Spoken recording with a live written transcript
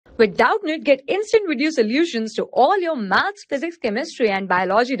With Doubtnut, get instant video solutions to all your maths, physics, chemistry, and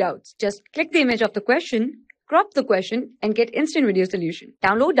biology doubts. Just click the image of the question, crop the question, and get instant video solution.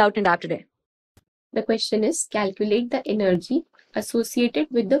 Download Doubtnut app today. The question is, calculate the energy associated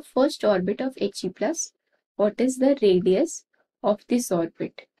with the first orbit of He+. What is the radius of this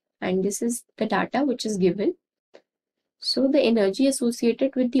orbit? And this is the data which is given. So the energy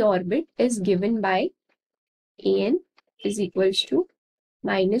associated with the orbit is given by An is equals to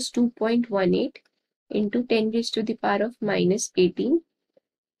minus 2.18 into 10 raised to the power of minus 18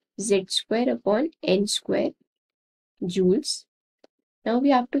 z square upon n square joules. Now we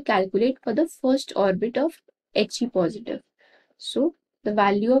have to calculate for the first orbit of He positive. So the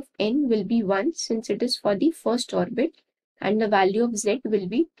value of n will be 1 since it is for the first orbit, and the value of z will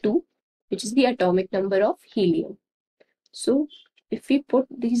be 2, which is the atomic number of helium. So if we put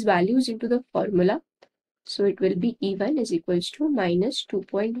these values into the formula, so it will be E1 is equals to minus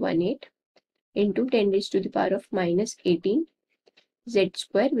 2.18 into 10 raised to the power of minus 18 z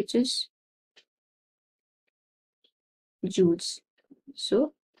square, which is joules.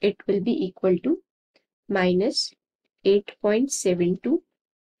 So it will be equal to minus 8.72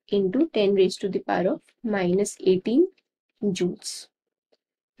 into 10 raised to the power of minus 18 joules.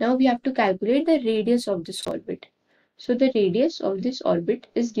 Now we have to calculate the radius of this orbit. So the radius of this orbit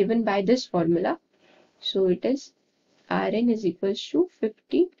is given by this formula. So it is Rn is equals to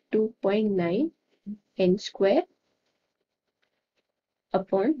 52.9 n square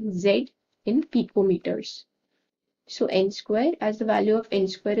upon z in picometers. So n square, as the value of n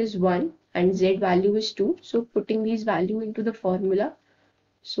square is 1 and z value is 2. So putting these value into the formula,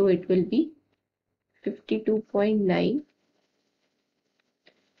 so it will be 52.9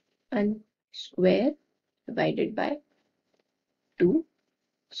 and square divided by 2.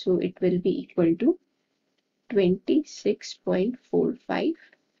 So it will be equal to 26.45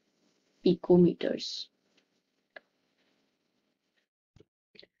 picometers.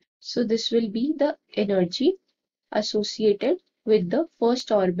 So this will be the energy associated with the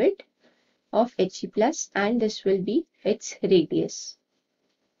first orbit of He+, and this will be its radius.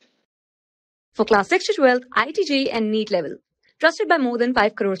 For class 6 to 12, IIT JEE and NEET level. Trusted by more than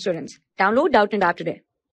 5 crore students. Download Doubtnut app today.